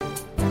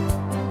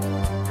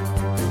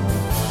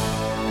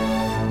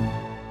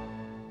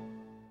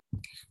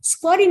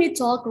Squadindy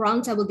Talk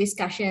Roundtable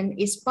Discussion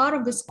is part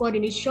of the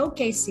Squadindy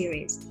Showcase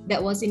series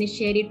that was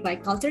initiated by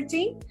Culture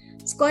Team.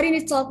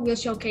 Squadindy Talk will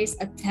showcase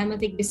a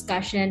thematic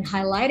discussion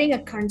highlighting a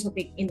current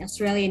topic in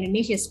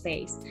Australia-Indonesia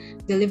space,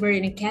 delivered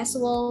in a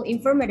casual,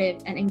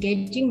 informative, and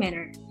engaging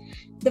manner.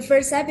 The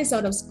first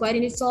episode of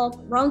Squadindy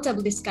Talk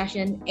Roundtable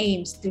Discussion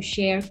aims to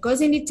share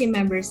CAUSINDY team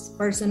members'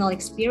 personal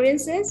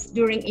experiences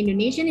during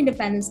Indonesian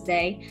Independence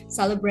Day,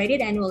 celebrated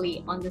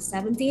annually on the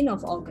 17th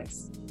of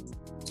August.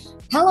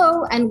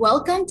 Hello and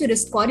welcome to the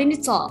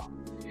Squadindy Talk.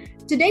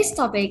 Today's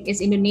topic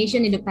is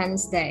Indonesian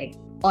Independence Day,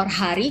 or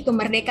Hari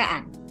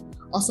Kemerdekaan,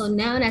 also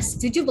known as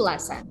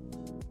 17-belasan.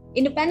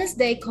 Independence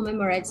Day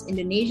commemorates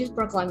Indonesia's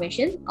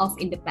proclamation of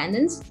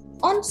independence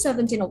on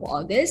 17th of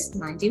August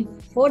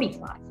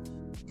 1945.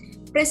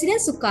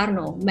 President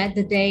Sukarno made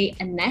the day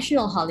a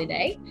national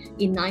holiday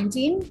in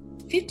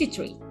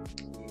 1953.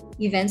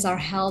 Events are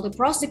held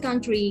across the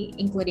country,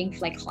 including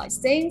flag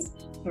hoistings,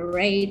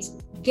 parades,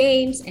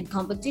 games, and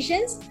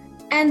competitions,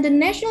 and the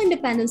National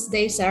Independence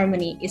Day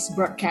ceremony is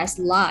broadcast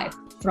live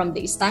from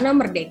the Istana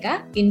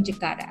Merdeka in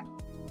Jakarta.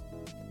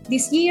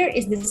 This year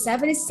is the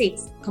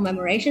 76th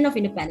commemoration of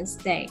Independence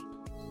Day.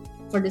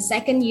 For the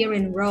second year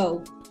in a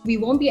row, we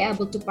won't be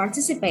able to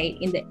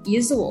participate in the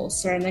usual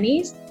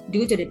ceremonies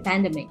due to the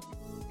pandemic,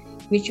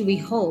 which we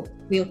hope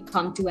will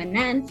come to an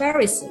end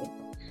very soon.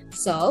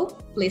 So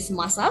please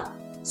mask up,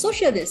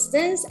 social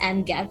distance,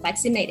 and get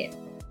vaccinated.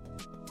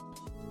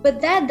 But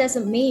that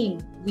doesn't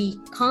mean we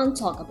can't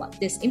talk about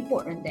this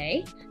important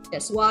day.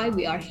 That's why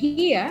we are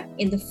here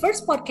in the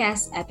first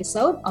podcast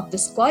episode of the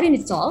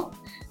Squadindy Talk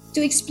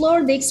to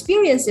explore the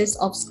experiences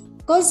of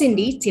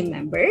CAUSINDY team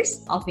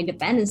members of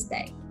Independence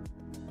Day.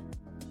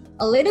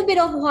 A little bit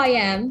of who I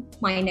am.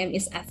 My name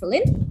is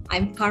Evelyn.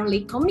 I'm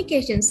currently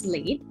communications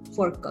lead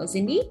for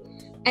CAUSINDY,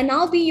 and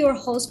I'll be your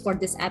host for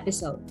this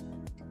episode.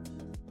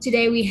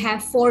 Today we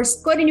have 4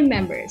 Squadindy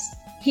members.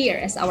 Here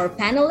as our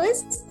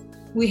panelists,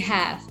 we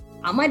have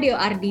Amadeo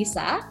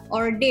Ardisa,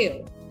 or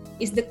Deo,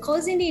 is the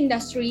CAUSINDY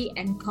Industry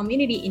and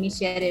Community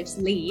Initiatives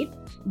Lead,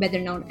 better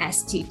known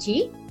as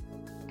CICI.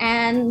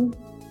 And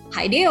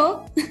hi,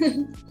 Deo.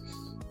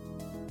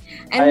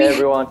 Hi,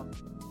 everyone.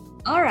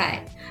 All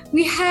right.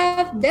 We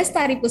have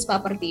Destari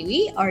Puspa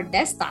Pertiwi, or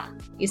Desta,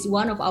 is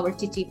one of our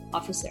CICI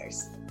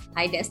officers.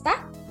 Hi, Desta.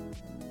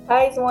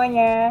 Hai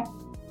semuanya.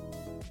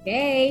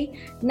 Okay.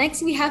 Next,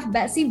 we have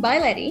Betsy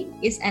Bailetti,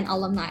 is an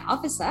alumni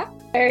officer.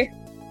 Hi,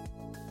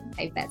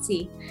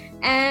 Betsy.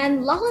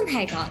 And Lachlan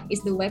Haycock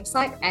is the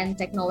website and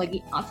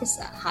technology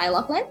officer. Hi,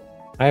 Lachlan.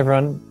 Hi,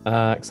 everyone.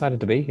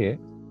 Excited to be here.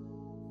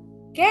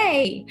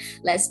 Okay,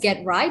 let's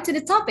get right to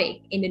the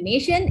topic,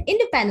 Indonesian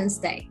Independence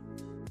Day.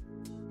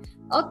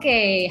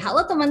 Oke,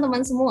 halo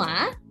teman-teman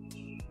semua.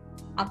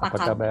 Apa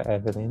kabar,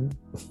 Evelyn?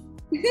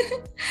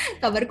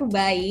 Kabarku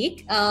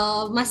baik.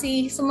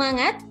 Masih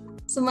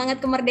semangat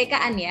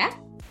kemerdekaan ya?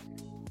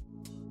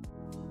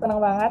 Senang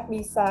banget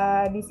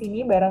bisa di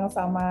sini bareng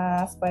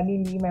sama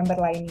Squadindy member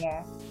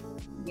lainnya.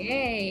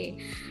 Yeay.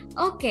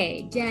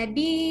 Oke,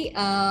 jadi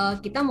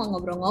kita mau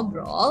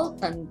ngobrol-ngobrol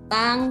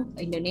tentang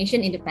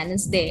Indonesian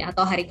Independence Day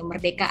atau Hari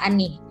Kemerdekaan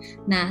nih.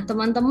 Nah,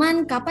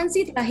 teman-teman, kapan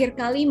sih terakhir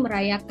kali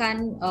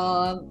merayakan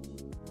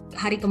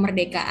Hari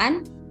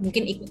Kemerdekaan?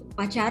 Mungkin ikut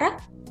upacara?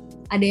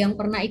 Ada yang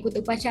pernah ikut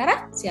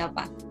upacara?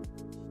 Siapa?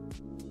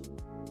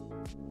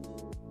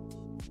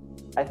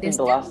 I think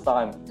the last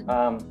time.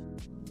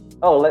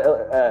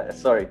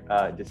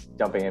 Just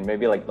jumping in.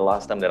 Maybe like the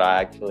last time that I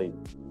actually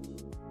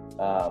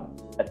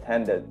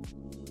attended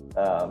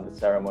the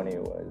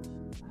ceremony was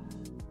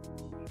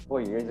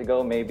 4 years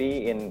ago,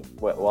 maybe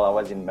while I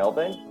was in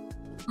Melbourne.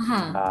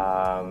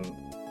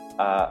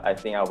 I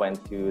think I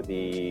went to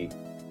the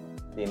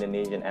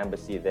Indonesian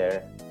embassy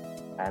there,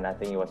 and I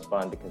think it was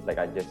fun because like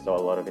I just saw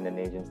a lot of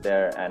Indonesians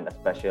there, and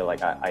especially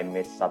like I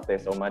missed satay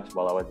so much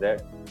while I was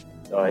there.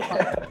 So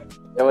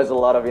there was a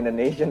lot of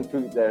Indonesian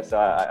food there, so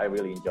I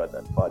really enjoyed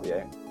that part.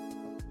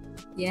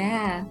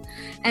 Yeah,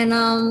 and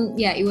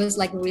it was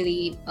like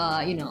really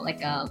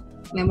like a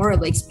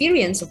memorable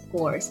experience, of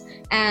course.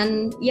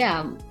 And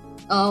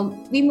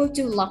we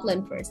moved to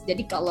Lachlan first.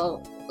 Jadi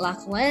kalau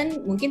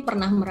Lachlan mungkin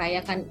pernah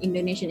merayakan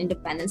Indonesian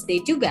Independence Day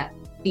juga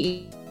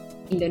di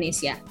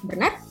Indonesia,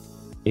 benar?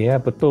 Yeah,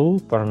 betul,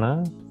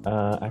 pernah.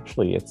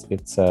 Actually,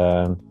 it's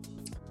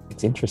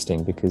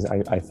interesting because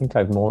I think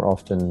I've more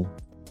often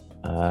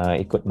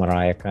ikut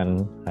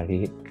merayakan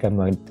Hari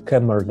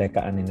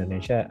Kemerdekaan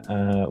Indonesia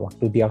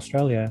waktu di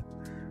Australia.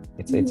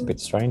 It's a bit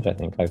strange. I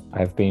think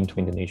I've been to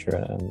Indonesia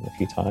a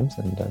few times,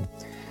 and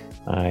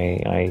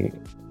I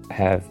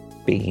have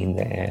been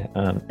there.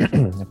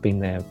 I've been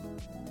there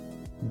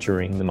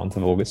during the month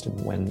of August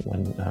when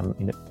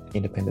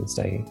Independence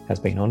Day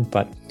has been on.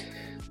 But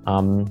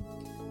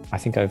I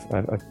think I've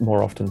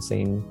more often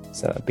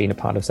been a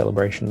part of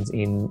celebrations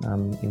in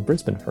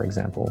Brisbane, for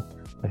example.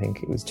 I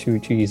think it was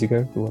two years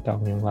ago, 2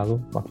 tahun yang lalu,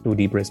 waktu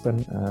di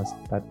Brisbane,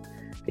 sempat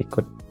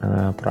ikut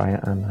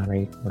perayaan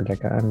Hari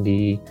Kemerdekaan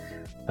di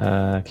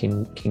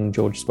King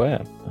George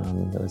Square.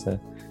 There was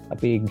a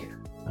big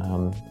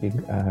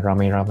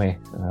rame-rame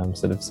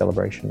sort of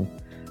celebration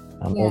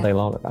all day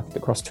long, I think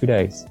across 2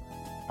 days.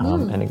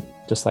 And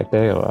just like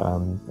there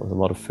was a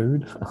lot of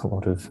food, a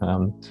lot of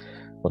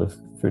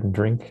food and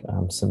drink,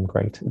 some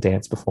great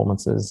dance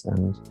performances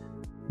and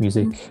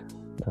music,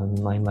 dan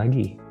lain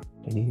lagi.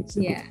 Jadi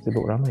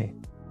sibuk ramai.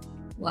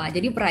 Wah,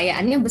 jadi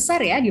perayaannya besar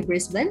ya di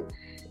Brisbane.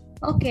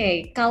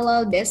 Oke,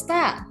 kalau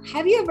Desta,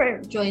 have you ever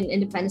joined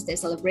Independence Day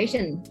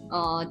celebration?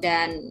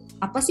 Dan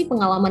apa sih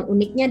pengalaman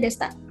uniknya,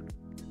 Desta?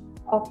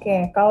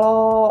 Oke,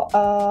 kalau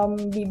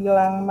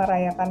dibilang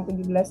merayakan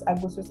 17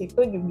 Agustus itu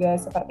juga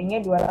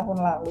sepertinya 2 tahun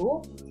lalu,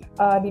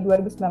 di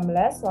 2019,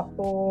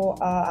 waktu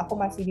aku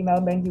masih di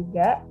Melbourne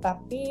juga,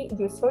 tapi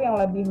justru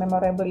yang lebih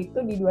memorable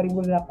itu di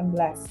 2018.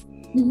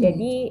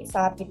 Jadi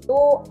saat itu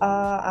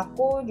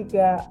aku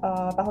juga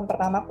tahun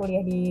pertama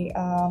kuliah di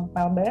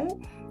Melbourne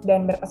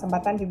dan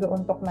berkesempatan juga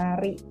untuk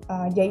nari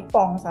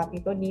jaipong saat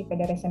itu di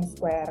Federation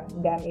Square,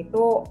 dan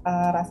itu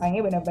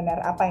rasanya benar-benar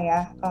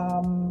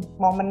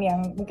momen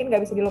yang mungkin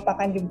nggak bisa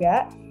dilupakan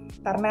juga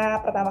karena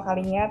pertama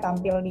kalinya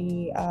tampil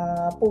di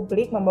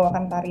publik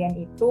membawakan tarian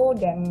itu,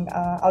 dan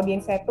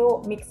audiensnya itu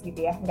mix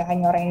gitu ya, nggak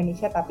hanya orang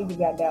Indonesia tapi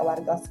juga ada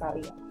warga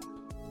Australia.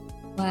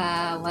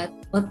 Wah,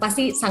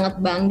 pasti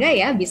sangat bangga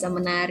ya bisa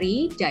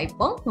menari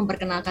jaipong,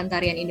 memperkenalkan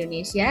tarian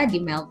Indonesia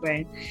di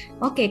Melbourne.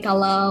 Oke,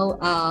 kalau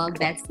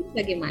Betsy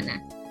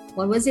bagaimana?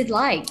 What was it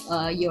like,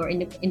 your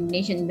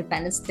Indonesian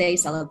Independence Day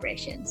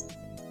celebrations?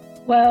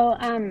 Well,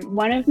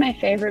 one of my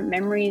favorite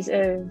memories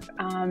of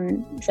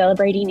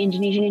celebrating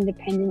Indonesian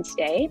Independence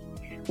Day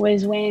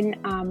was when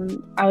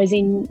I was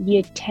in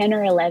year 10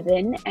 or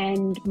 11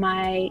 and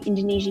my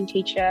Indonesian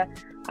teacher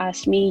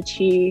asked me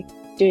to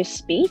do a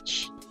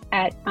speech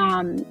at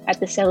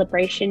the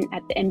celebration at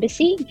the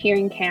embassy here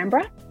in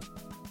Canberra,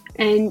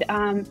 and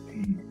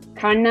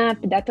karena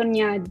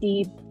pidatonya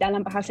di dalam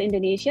bahasa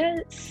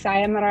Indonesia,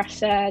 saya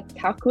merasa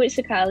takut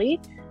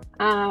sekali.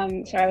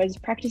 So I was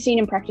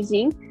practicing,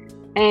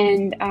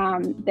 and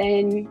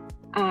then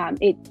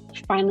it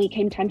finally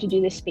came time to do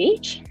the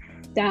speech.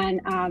 Dan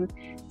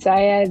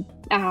saya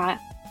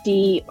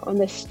on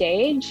the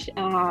stage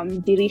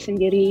diri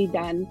sendiri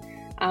dan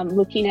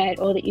looking at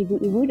all the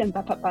ibu-ibu dan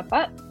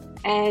bapak-bapak.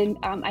 And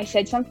I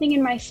said something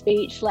in my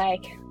speech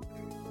like,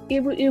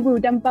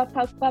 "Ibu-ibu dan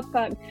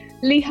bapak-bapak,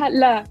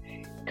 lihatlah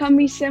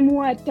kami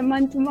semua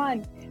teman-teman,"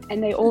 and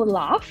they all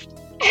laughed.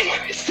 And I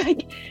was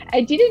like,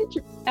 I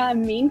didn't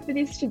mean for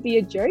this to be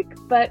a joke,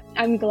 but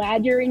I'm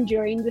glad you're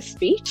enjoying the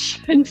speech.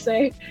 And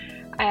so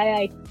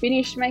I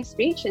finished my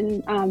speech,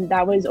 and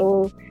that was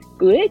all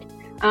good.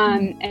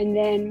 And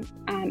then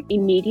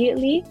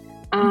immediately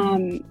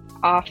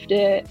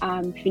after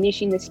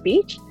finishing the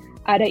speech,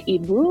 ada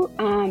ibu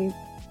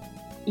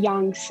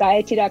yang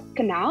saya tidak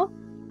kenal,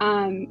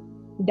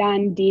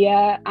 dan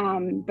dia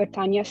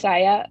bertanya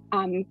saya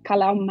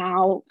kalau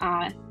mau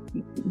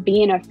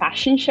be in a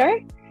fashion show.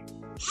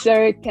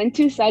 So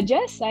tentu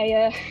saja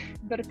saya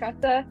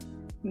berkata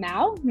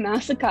mau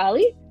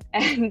sekali,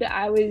 and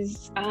I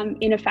was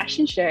in a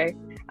fashion show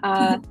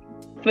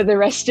for the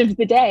rest of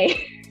the day,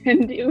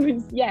 and it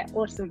was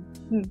awesome.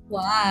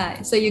 Wow,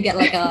 so you get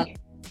like a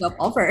job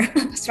offer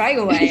straight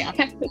away.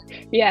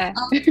 Yeah.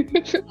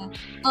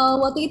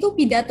 Waktu itu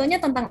pidatonya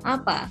tentang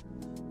apa?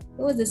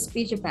 What was the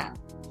speech about?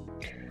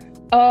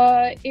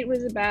 It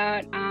was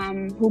about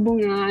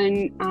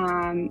hubungan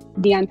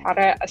di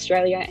antara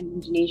Australia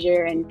and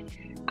Indonesia, and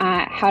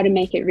how to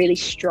make it really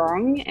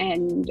strong.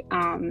 And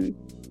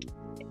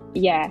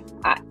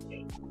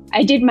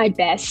I did my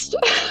best,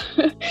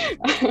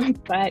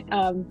 but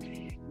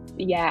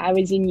I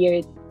was in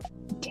year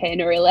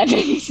 10 or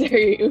 11, so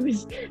it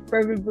was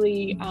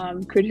probably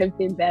could have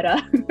been better.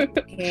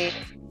 Okay.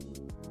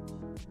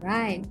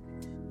 Right.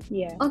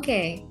 Yeah.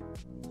 Okay.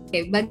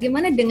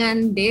 Bagaimana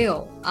dengan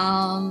Deo?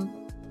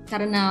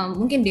 Karena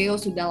mungkin Deo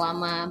sudah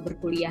lama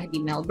berkuliah di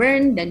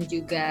Melbourne dan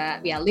juga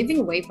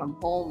living away from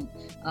home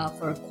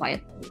for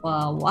quite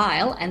a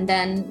while, and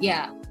then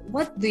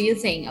what do you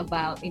think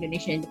about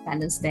Indonesian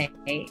Independence Day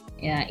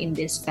in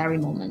this very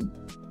moment?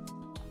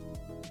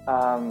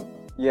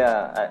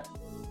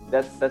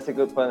 That's a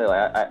good point.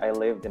 I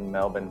lived in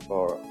Melbourne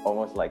for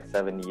almost like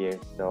 7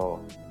 years,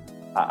 so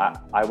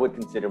I would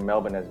consider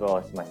Melbourne as well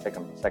as my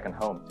second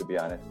home, to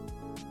be honest.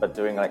 But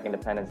during like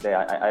Independence Day,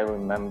 I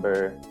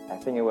remember, I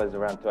think it was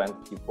around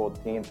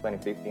 2014,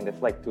 2015.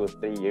 That's like 2 or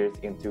 3 years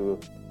into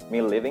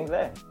me living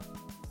there.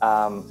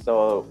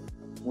 So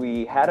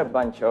we had a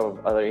bunch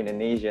of other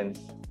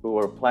Indonesians who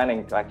were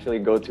planning to actually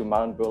go to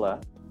Mount Bula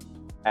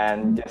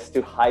and just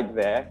to hide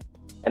there,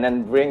 and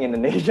then bring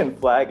Indonesian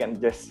flag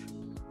and just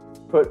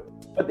put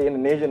the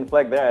Indonesian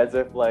flag there as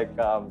if like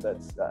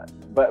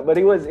but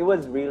it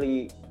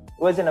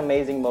was an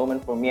amazing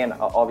moment for me, and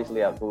obviously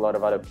a lot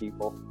of other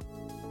people.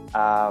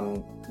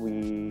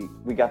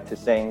 We got to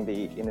sing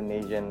the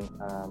Indonesian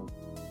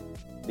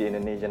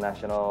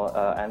national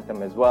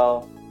anthem as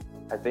well.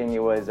 I think it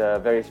was a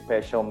very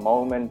special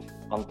moment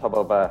on top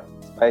of a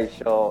very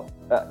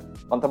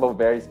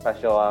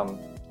special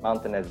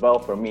mountain as well,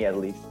 for me at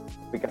least,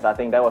 because I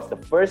think that was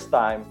the first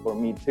time for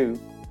me too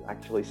to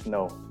actually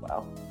snow.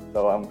 Wow.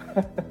 So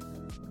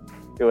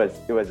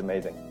it was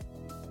amazing.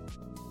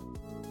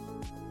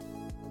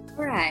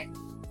 Alright.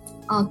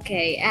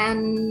 Okay,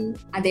 and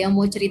ada yang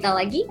mau cerita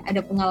lagi?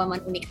 Ada pengalaman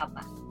unik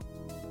apa?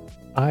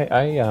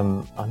 I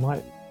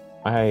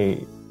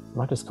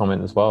might just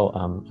comment as well.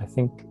 I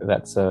think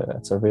that's a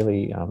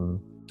really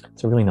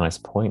nice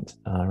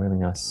point, a really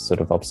nice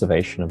sort of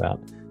observation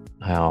about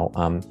how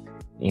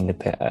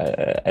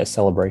a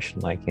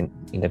celebration like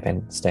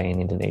Independence Day in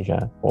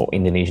Indonesia or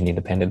Indonesian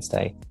Independence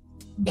Day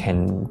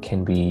can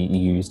be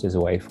used as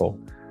a way for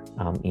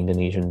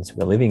Indonesians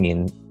who are living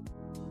in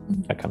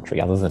a country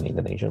other than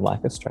Indonesia,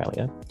 like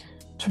Australia,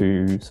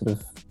 to sort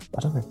of, I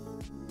don't know,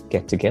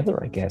 get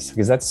together, I guess,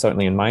 because that's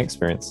certainly in my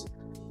experience,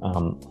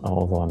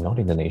 although I'm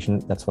not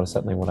Indonesian, that's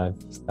certainly what I've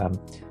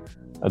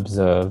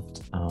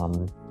observed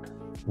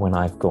when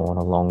I've gone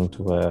along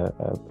to a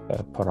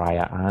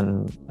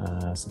perayaan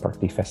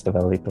seperti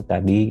festival itu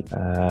tadi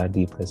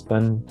di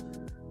Brisbane.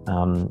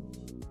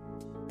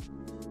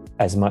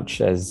 As much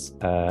as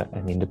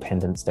an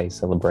Independence Day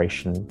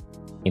celebration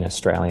in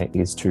Australia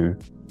is to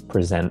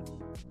present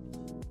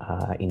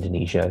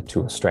Indonesia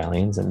to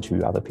Australians and to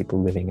other people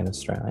living in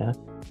Australia,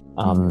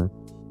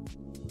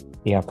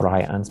 ya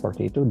perayaan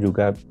seperti itu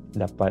juga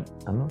dapat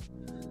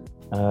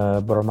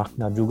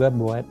bermakna juga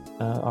buat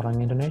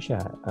orang Indonesia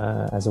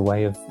as a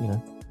way of,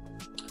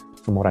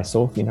 from what I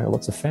saw,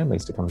 lots of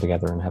families to come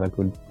together and have a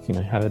good,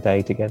 have a day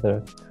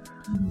together,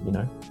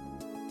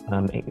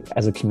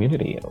 as a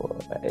community,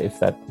 if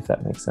that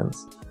makes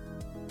sense.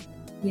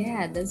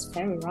 Yeah, that's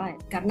very right.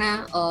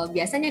 Karena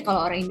biasanya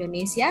kalau orang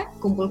Indonesia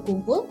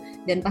kumpul-kumpul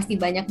dan pasti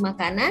banyak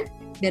makanan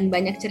dan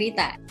banyak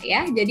cerita,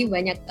 ya. Jadi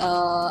banyak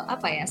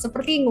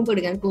seperti ngumpul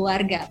dengan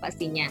keluarga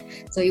pastinya.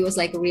 So it was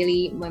like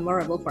really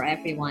memorable for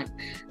everyone.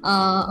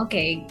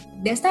 Okay,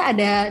 Desta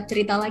ada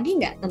cerita lagi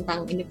nggak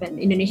tentang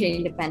Indonesia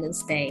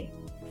Independence Day?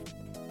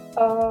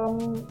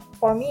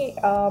 For me,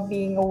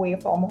 being away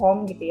from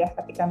home gitu ya,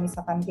 ketika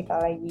misalkan kita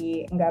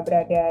lagi nggak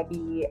berada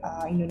di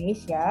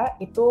Indonesia,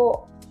 itu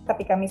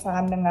ketika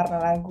misalkan dengar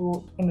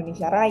lagu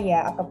Indonesia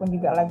Raya ataupun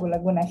juga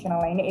lagu-lagu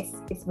nasional lainnya,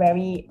 it's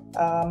very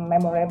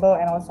memorable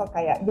and also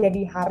kayak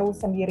jadi haru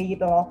sendiri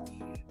gitu loh.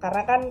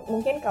 Karena kan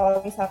mungkin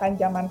kalau misalkan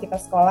zaman kita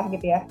sekolah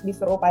gitu ya,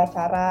 disuruh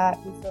upacara,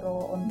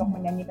 disuruh untuk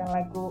menyanyikan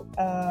lagu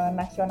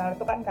nasional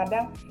itu kan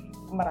kadang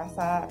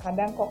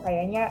kok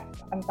kayaknya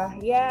entah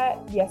ya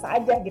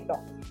biasa aja gitu.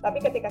 Tapi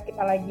ketika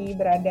kita lagi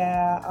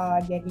berada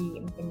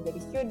mungkin jadi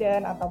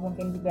student atau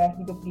mungkin juga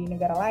hidup di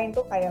negara lain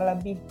tuh kayak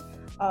lebih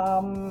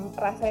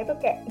rasanya tuh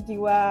kayak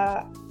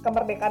jiwa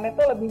kemerdekaannya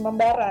tuh lebih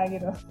membara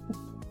gitu.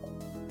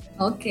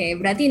 Oke,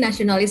 berarti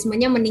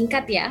nasionalismenya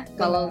meningkat ya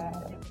kalau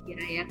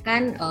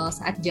dirayakan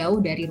saat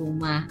jauh dari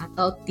rumah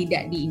atau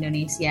tidak di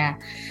Indonesia.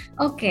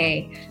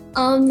 Okay,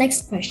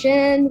 next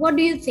question. What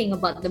do you think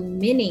about the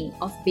meaning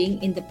of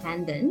being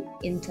independent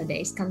in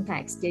today's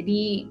context?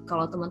 Jadi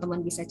kalau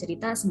teman-teman bisa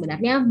cerita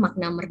sebenarnya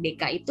makna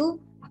merdeka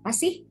itu apa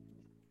sih?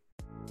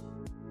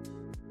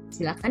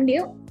 Silakan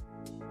Dio.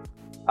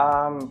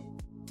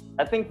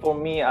 I think for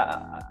me,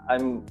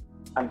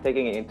 I'm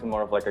taking it into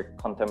more of like a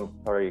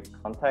contemporary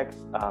context.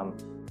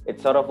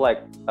 It's sort of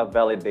like a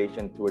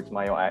validation towards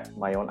my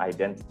own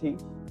identity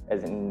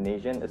as an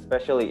Indonesian,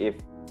 especially if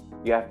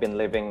you have been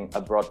living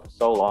abroad for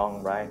so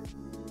long, right?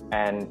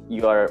 And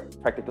you are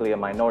practically a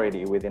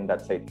minority within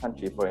that said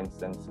country, for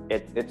instance.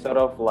 It's sort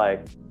of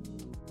like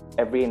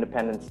every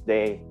Independence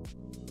Day,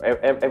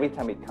 every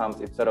time it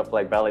comes, it sort of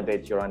like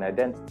validates your own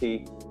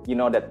identity. You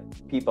know that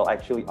people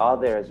actually are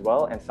there as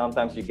well, and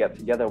sometimes you get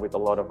together with a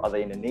lot of other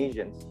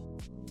Indonesians.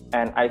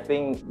 And I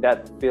think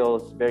that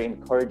feels very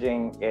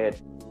encouraging.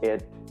 It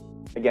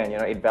again,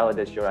 it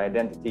validates your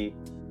identity,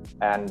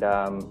 and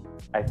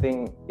I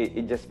think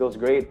it just feels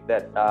great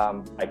that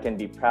I can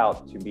be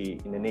proud to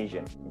be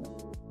Indonesian.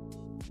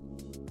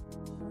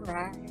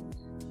 Right.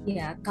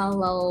 Ya,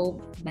 kalau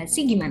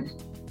Betsy gimana?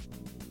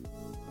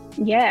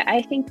 Yeah,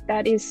 I think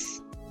that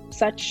is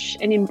such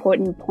an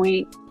important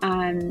point.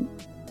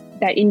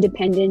 That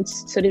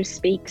independence sort of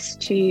speaks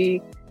to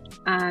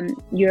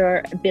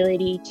your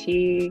ability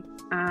to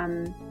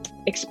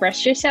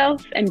express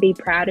yourself and be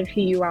proud of who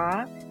you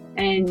are,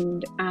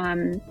 and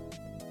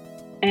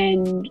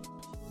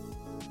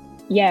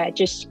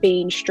just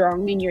being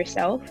strong in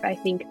yourself. I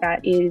think that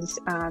is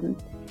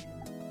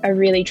a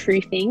really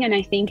true thing, and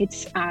I think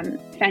it's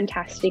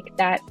fantastic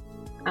that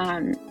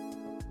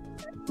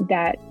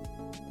that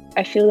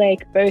I feel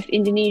like both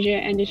Indonesia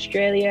and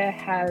Australia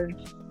have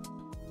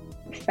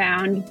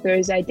found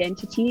those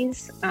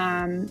identities,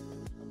 and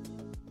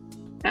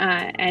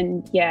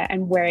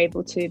we're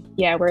able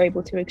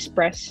to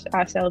express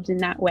ourselves in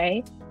that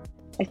way.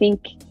 I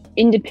think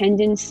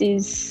independence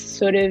is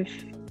sort of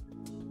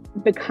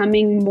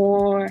becoming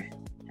more,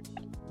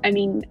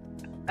 I'm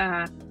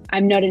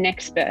not an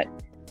expert,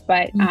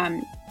 but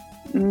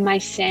my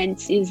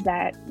sense is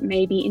that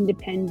maybe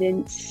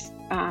independence,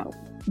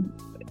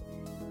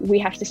 we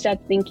have to start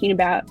thinking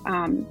about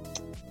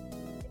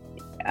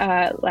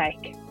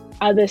like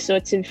other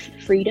sorts of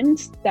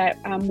freedoms that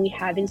we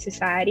have in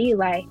society,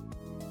 like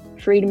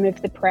freedom of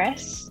the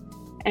press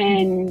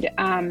and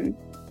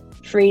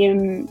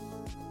freedom.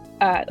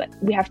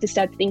 We have to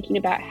start thinking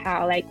about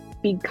how like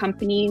big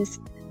companies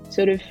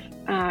sort of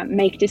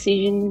make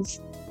decisions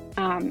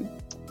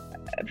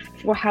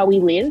for how we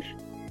live.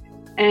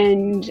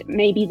 And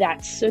maybe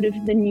that's sort of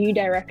the new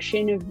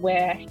direction of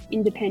where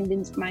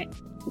independence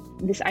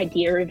this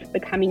idea of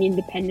becoming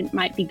independent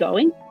might be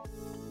going.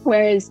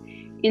 Whereas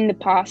in the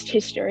past,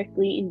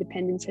 historically,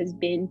 independence has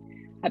been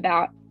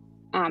about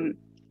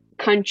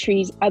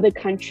other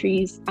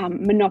countries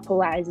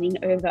monopolizing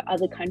over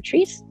other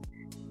countries.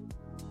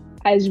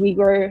 As we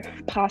grow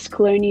past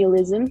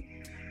colonialism,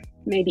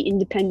 maybe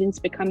independence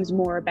becomes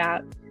more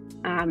about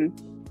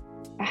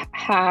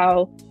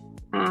how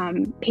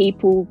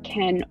people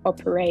can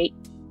operate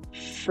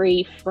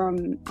free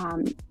from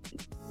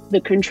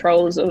the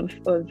controls of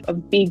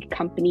big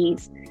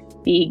companies,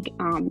 big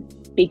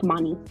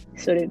money,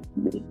 sort of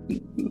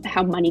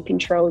how money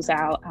controls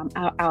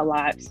our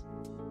lives.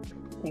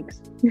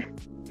 Thanks.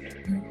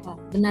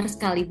 Benar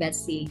sekali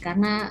Betsy,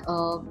 karena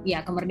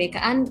ya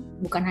kemerdekaan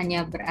bukan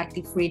hanya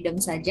berarti freedom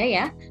saja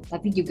ya,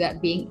 tapi juga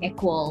being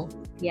equal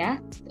ya,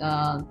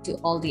 to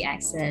all the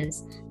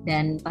access.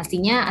 Dan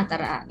pastinya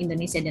antara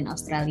Indonesia dan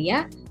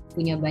Australia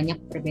punya banyak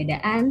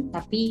perbedaan,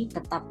 tapi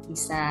tetap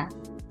bisa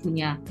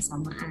punya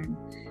kesamaan.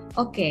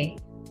 Oke,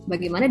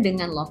 bagaimana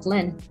dengan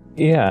Lachlan?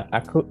 Iya,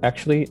 aku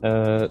actually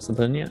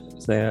sebenarnya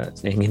saya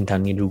ingin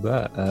tanya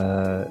juga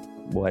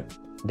buat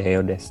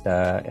Deo,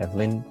 Desta,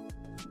 Evelyn.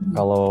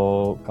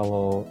 Kalau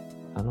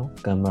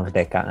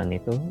kemerdekaan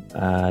itu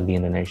di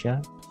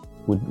Indonesia,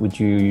 would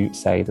you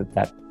say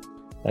that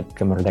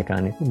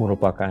kemerdekaan itu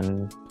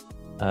merupakan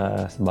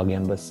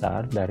sebagian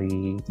besar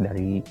dari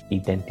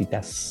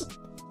identitas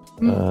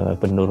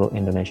penduduk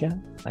Indonesia,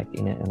 like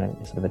in a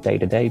sort of a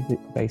day-to-day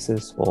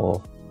basis,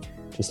 or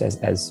just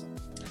as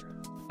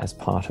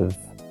part of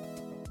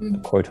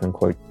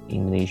quote-unquote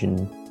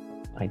Indonesian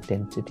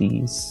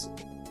identities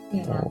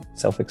or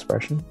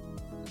self-expression?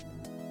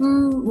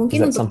 Mungkin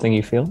Is that something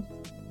you feel?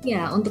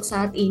 Ya, untuk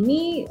saat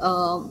ini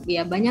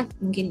ya banyak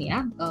mungkin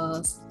ya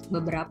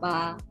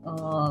beberapa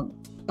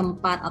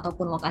tempat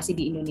ataupun lokasi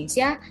di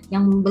Indonesia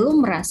yang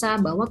belum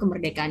merasa bahwa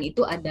kemerdekaan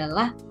itu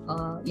adalah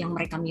yang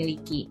mereka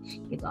miliki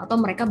gitu,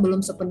 atau mereka belum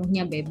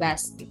sepenuhnya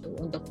bebas gitu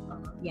untuk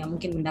ya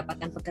mungkin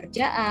mendapatkan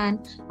pekerjaan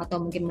atau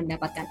mungkin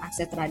mendapatkan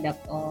akses terhadap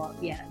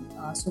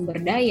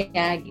sumber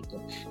daya gitu.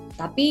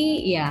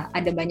 Tapi ya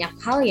ada banyak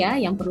hal ya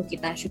yang perlu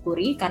kita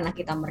syukuri karena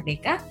kita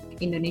merdeka.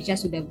 Indonesia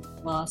sudah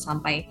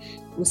sampai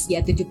usia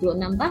 76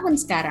 tahun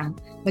sekarang.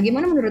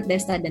 Bagaimana menurut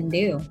Desta dan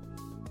Deo?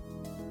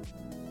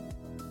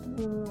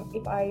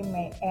 If I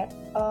may add,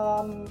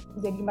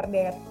 jadi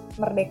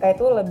merdeka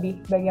itu lebih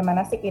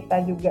bagaimana sih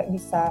kita juga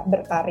bisa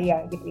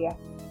berkarya gitu ya.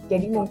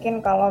 Jadi mungkin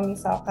kalau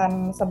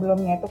misalkan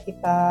sebelumnya itu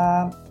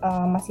kita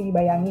masih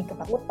dibayangi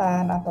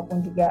ketakutan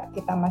ataupun juga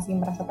kita masih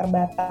merasa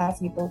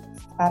terbatas gitu.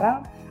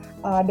 Sekarang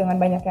dengan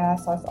banyaknya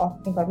source of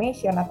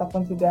information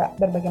ataupun juga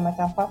berbagai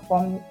macam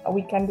platform,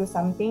 we can do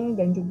something,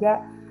 dan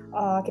juga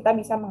kita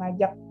bisa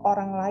mengajak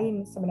orang lain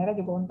sebenarnya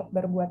juga untuk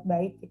berbuat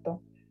baik gitu.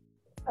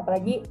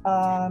 Apalagi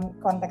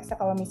konteksnya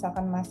kalau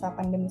misalkan masa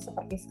pandemi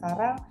seperti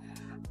sekarang,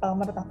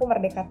 menurut aku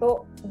merdeka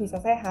tuh bisa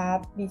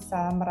sehat,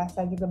 bisa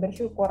merasa juga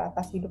bersyukur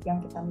atas hidup yang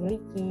kita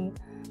miliki,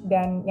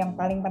 dan yang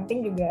paling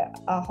penting juga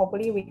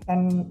hopefully we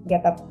can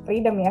get a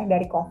freedom ya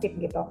dari COVID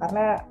gitu,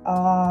 karena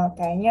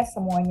kayaknya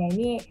semuanya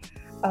ini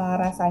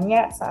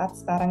rasanya saat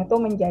sekarang itu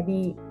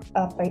menjadi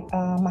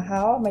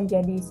mahal,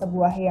 menjadi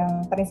sebuah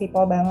yang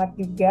prinsipal banget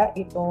juga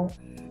itu.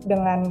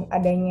 Dengan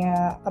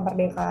adanya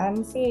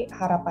kemerdekaan sih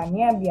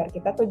harapannya biar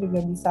kita tuh juga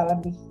bisa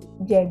lebih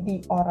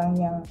jadi orang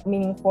yang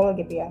meaningful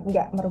gitu ya,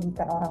 nggak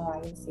merugikan orang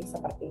lain sih,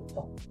 seperti itu.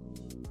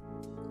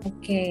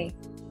 Oke,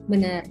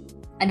 benar.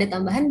 Ada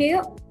tambahan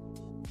Deo?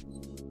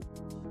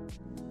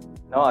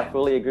 No, I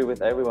fully agree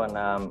with everyone.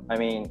 I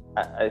mean,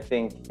 I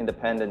think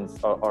independence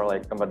or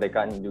like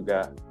kemerdekaan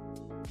juga,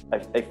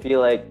 I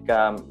feel like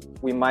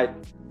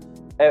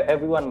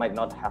everyone might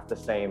not have the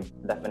same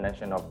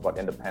definition of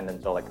what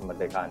independence or like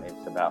kemerdekaan is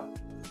about.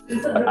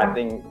 But I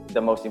think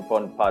the most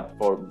important part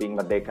for being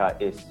merdeka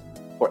is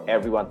for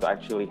everyone to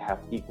actually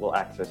have equal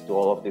access to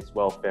all of this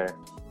welfare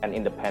and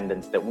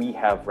independence that we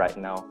have right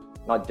now,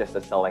 not just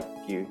a select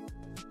few.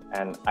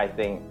 And I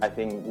think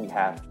we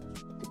have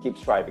to keep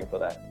striving for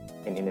that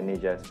in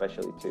Indonesia,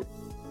 especially too.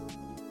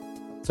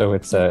 So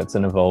it's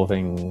an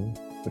evolving.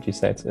 Would you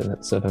say it's a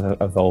sort of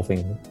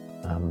evolving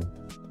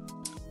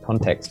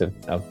context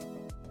of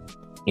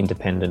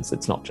independence?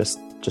 It's not just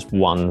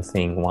one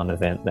thing, one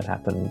event that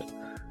happened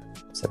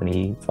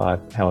 75,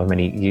 however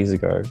many years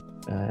ago,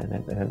 and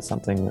it's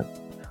something that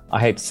I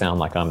hate to sound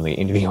like I'm the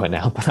interviewer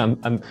now, but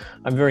I'm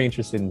very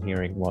interested in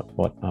hearing what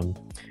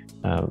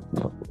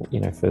you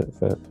know,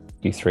 for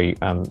you three,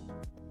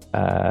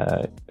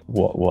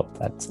 what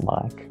that's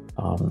like.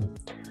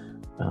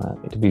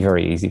 It'd be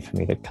very easy for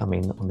me to come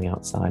in on the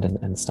outside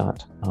and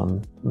start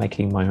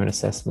making my own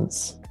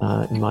assessments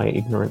in my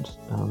ignorant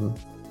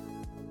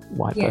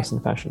white person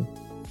fashion.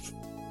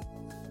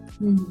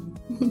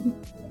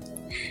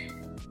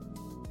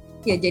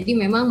 Ya, jadi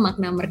memang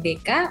makna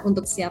merdeka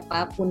untuk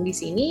siapapun di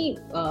sini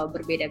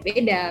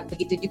berbeda-beda.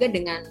 Begitu juga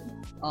dengan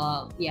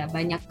ya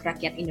banyak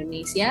rakyat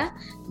Indonesia,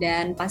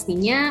 dan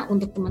pastinya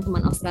untuk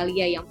teman-teman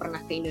Australia yang pernah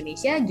ke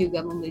Indonesia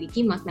juga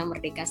memiliki makna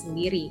merdeka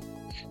sendiri.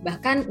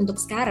 Bahkan untuk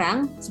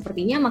sekarang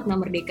sepertinya makna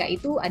merdeka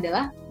itu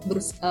adalah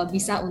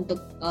bisa untuk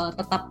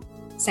tetap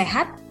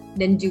sehat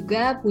dan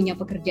juga punya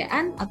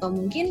pekerjaan, atau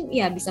mungkin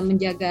ya bisa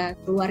menjaga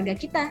keluarga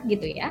kita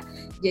gitu ya.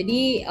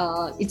 Jadi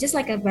it's just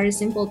like a very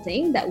simple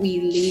thing that we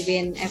live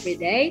in every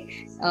day.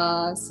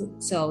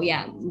 So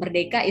yeah,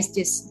 merdeka is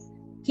just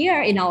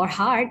here in our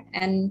heart,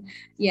 and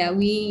yeah,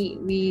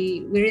 we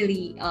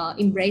really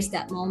embrace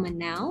that moment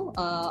now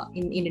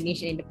in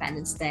Indonesia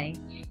Independence Day.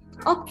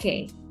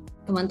 Oke,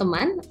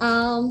 teman-teman,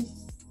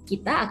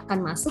 kita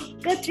akan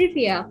masuk ke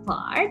trivia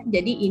part.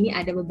 Jadi ini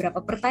ada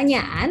beberapa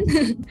pertanyaan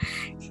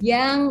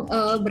yang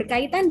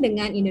berkaitan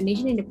dengan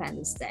Indonesian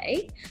Independence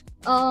Day.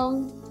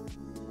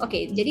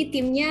 Oke, jadi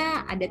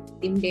timnya ada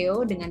tim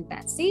Deo dengan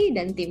Betsy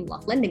dan tim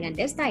Lachlan dengan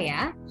Desta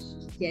ya.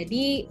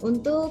 Jadi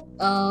untuk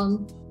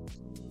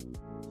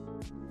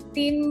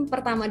tim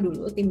pertama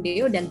dulu, tim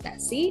Deo dan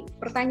Betsy,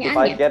 pertanyaannya.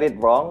 If I get it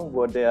wrong,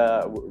 would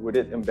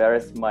it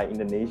embarrass my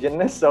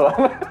Indonesianness? So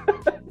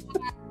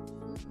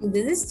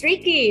this is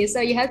tricky,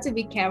 so you have to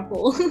be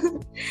careful.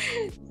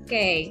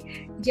 Oke,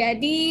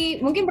 jadi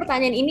mungkin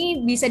pertanyaan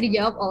ini bisa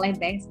dijawab oleh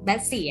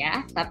Betsy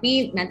ya,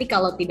 tapi nanti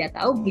kalau tidak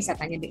tahu bisa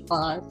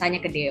tanya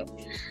ke Deo.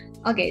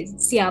 Oke,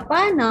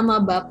 siapa nama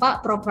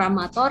Bapak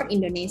Proklamator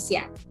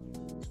Indonesia?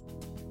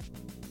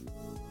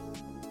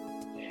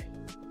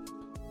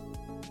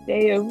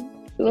 Deo,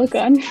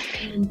 silakan.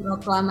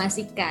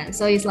 Memproklamasikan.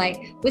 So it's like,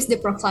 who's the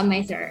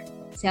proclamator?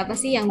 Siapa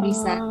sih yang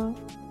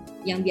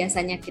yang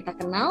biasanya kita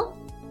kenal?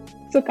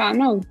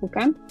 Soekarno,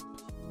 bukan?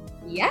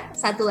 Iya,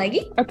 satu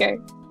lagi. Okay.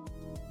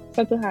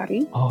 Satu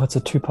hari. Oh, it's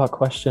a two-part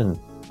question.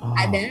 Oh.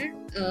 Ada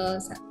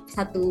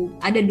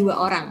dua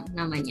orang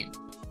namanya.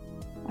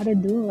 Ada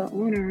dua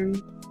orang.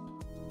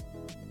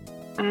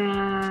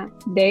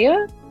 Deo,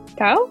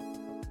 kau?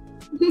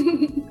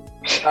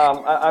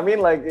 I mean,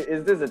 like,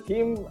 is this a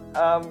team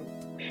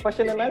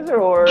question and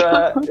answer, or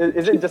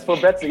is it just for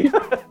Betsy?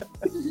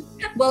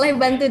 Boleh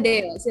bantu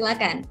Deo,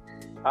 silakan.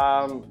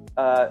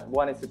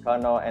 One is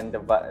Soekarno, and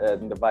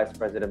the vice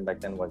president back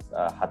then was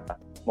Hatta.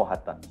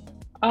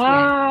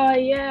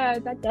 Yeah,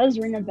 that does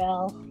ring a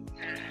bell.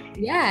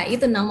 Ya,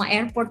 itu nama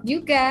airport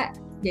juga.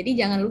 Jadi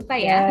jangan lupa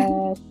ya.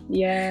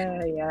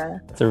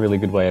 Yeah. That's a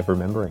really good way of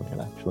remembering it,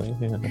 actually.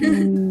 Yeah.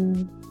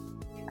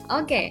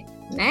 Okay,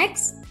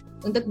 next.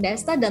 Untuk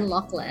Desta dan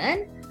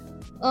Lachlan,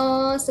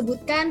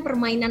 sebutkan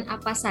permainan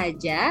apa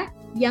saja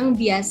yang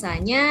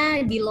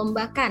biasanya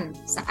dilombakan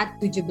saat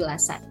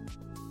 17-an.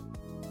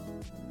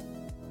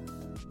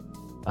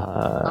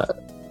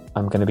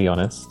 I'm gonna be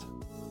honest.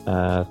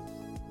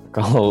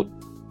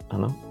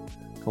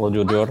 Kalau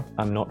jujur,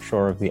 I'm not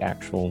sure of the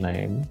actual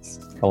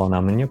names. Kalau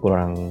namanya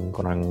kurang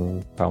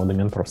tahu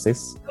dengan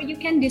persis. You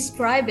can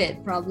describe it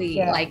probably,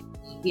 like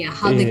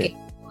how the game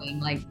is going,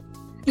 like.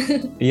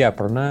 Iya,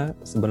 pernah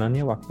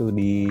sebenarnya waktu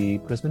di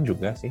Brisbane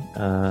juga sih,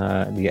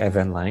 di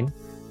event lain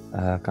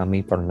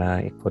kami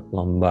pernah ikut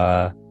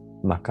lomba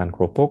makan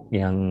kerupuk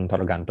yang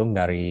tergantung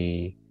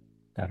dari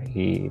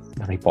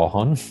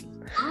pohon.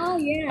 Oh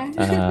yeah.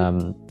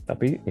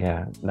 Tapi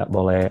ya nggak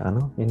boleh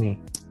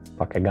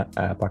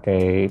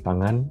pakai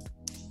tangan,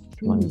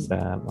 cuma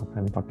bisa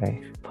makan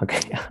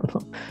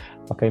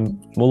pakai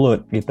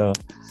mulut gitu.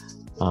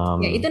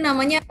 Ya itu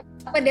namanya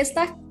apa,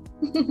 Desta?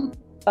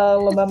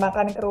 Lomba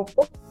makan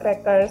kerupuk,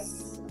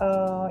 crackers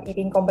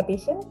eating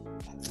competition.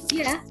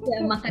 Iya,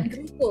 makan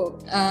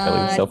kerupuk.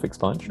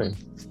 Self-explanatory.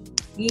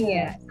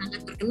 Iya,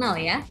 sangat terkenal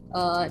ya.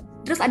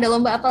 Terus ada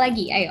lomba apa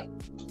lagi? Ayo.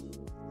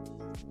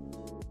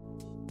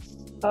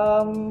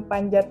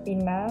 Panjat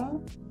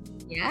pinang.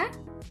 Ya.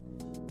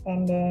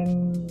 And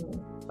then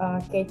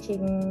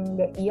catching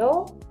the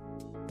eel,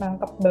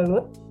 nangkep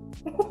belut.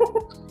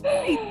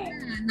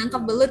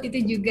 Nangkep belut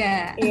itu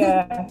juga.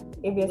 Iya,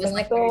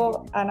 biasanya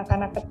tuh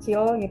anak-anak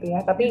kecil gitu ya,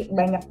 tapi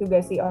banyak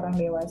juga sih orang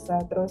dewasa.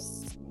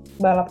 Terus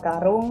balap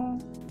karung.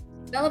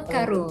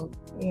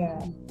 Iya,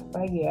 apa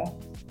lagi ya?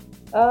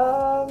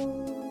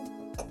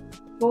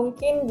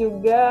 Mungkin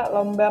juga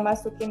lomba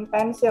masukin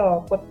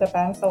pensil, put the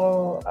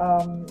pencil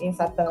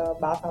inside the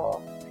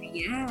bottle.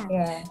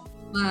 Yeah.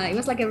 Wow, it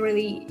was like a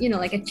really,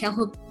 like a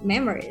childhood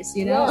memories,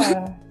 Yeah.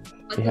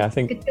 Yeah, I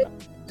think.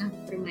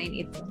 Bermain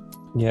itu.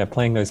 Yeah,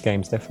 playing those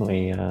games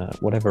definitely,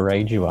 whatever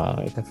age you are,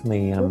 it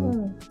definitely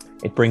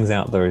it brings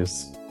out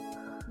those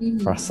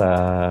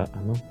rasa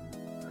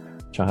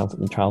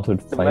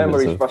childhood the flavors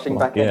memories of rushing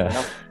back in.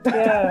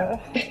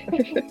 Yeah.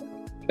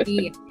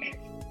 Iya.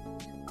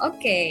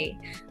 Oke,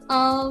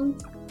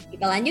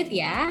 kita lanjut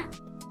ya.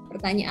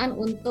 Pertanyaan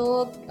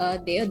untuk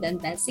Deo dan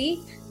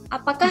Betsy.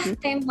 Apakah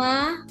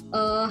tema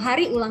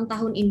Hari Ulang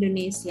Tahun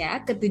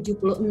Indonesia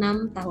ke-76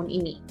 tahun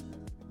ini?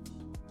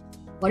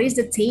 What is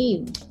the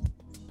theme?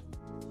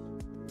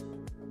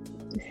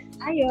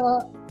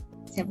 Ayo,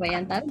 siapa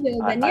yang tahu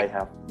jawabannya? I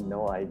have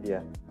no idea.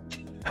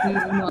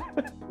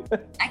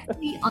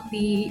 Actually,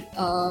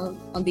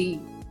 on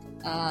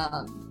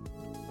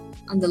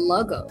the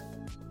logo,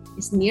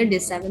 it's near the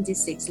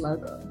 76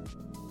 logo.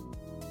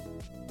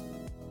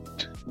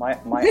 My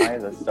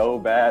eyes are so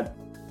bad.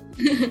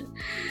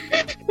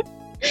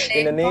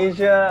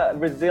 Indonesia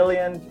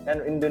resilient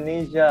and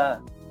Indonesia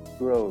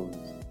grows.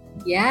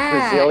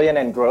 Yeah. Resilient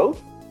and grow.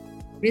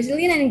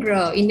 Resilient and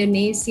grow.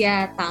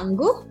 Indonesia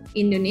tangguh,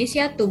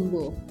 Indonesia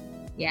tumbuh.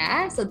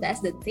 Yeah, so that's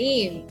the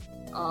theme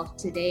of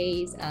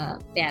today's,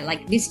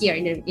 like this year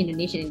in the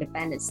Indonesian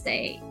Independence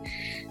Day.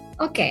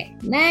 Oke,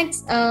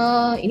 next,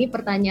 ini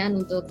pertanyaan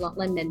untuk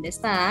Lachlan dan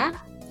Desta.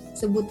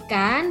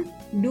 Sebutkan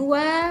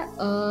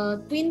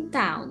 2 twin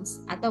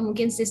towns atau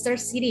mungkin sister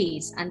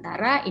cities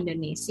antara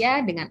Indonesia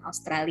dengan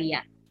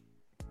Australia.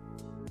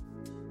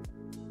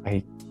 I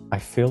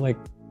feel like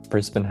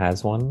Brisbane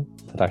has one,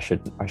 but I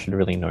should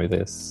really know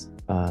this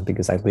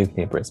because I live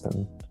near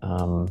Brisbane.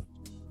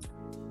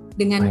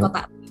 Dengan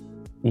kota.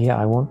 Yeah,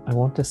 I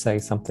want to say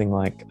something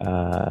like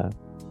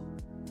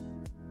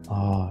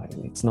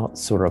it's not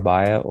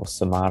Surabaya or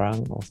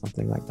Semarang or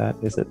something like that.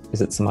 Is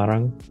it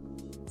Semarang?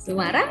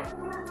 Semarang?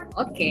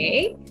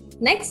 Okay.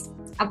 Next,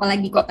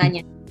 apalagi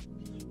kotanya?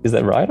 Is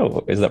that right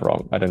or is that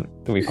wrong?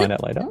 Do we find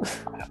out later?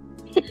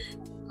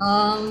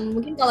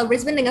 Mungkin kalau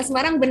Brisbane dengan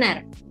Semarang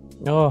benar.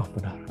 Oh,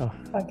 benar. Oh.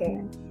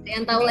 Okay.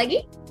 Yang tahu lagi?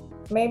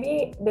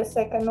 Maybe the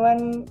second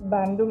one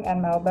Bandung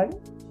and Melbourne.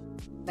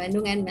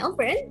 Bandung and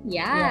Melbourne?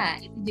 Ya,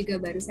 itu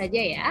juga baru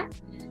saja ya.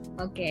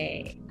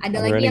 Oke.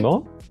 Ada Are lagi there any yang...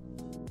 more?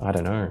 I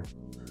don't know.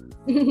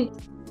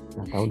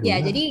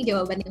 Ya, jadi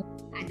jawabannya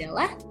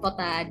adalah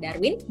kota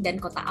Darwin dan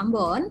kota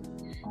Ambon.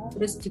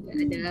 Terus juga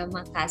ada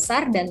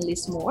Makassar dan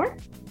Lismore.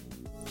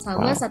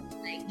 Sama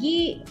satu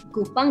lagi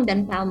Kupang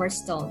dan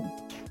Palmerston.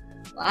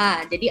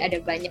 Wah, jadi ada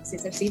banyak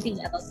sister city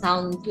atau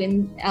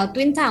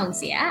twin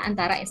towns ya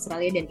antara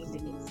Australia dan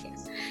Indonesia.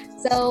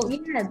 So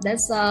yeah,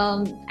 that's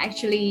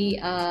actually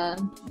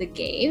the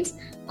games.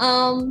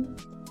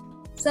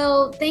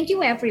 So thank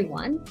you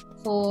everyone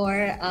for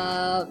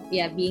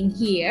being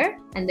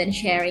here and then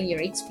sharing your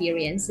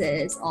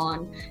experiences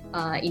on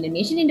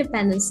Indonesian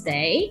Independence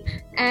Day.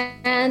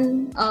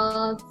 And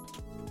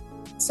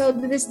so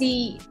this is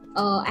the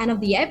end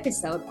of the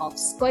episode of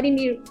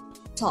Squadindy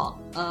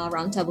Talk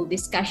Roundtable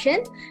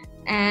Discussion.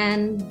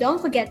 And don't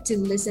forget to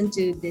listen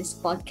to this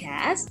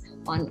podcast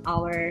on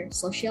our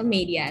social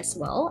media as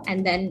well.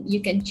 And then you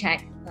can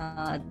check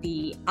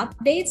the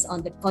updates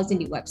on the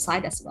CAUSINDY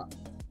website as well.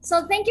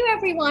 So thank you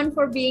everyone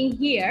for being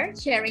here,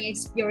 sharing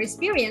your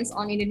experience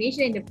on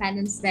Indonesia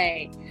Independence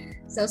Day.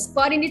 So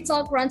Squadindy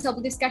Talk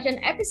Roundtable Discussion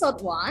Episode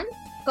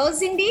 1,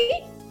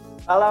 CAUSINDY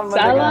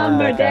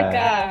Salam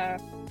Merdeka.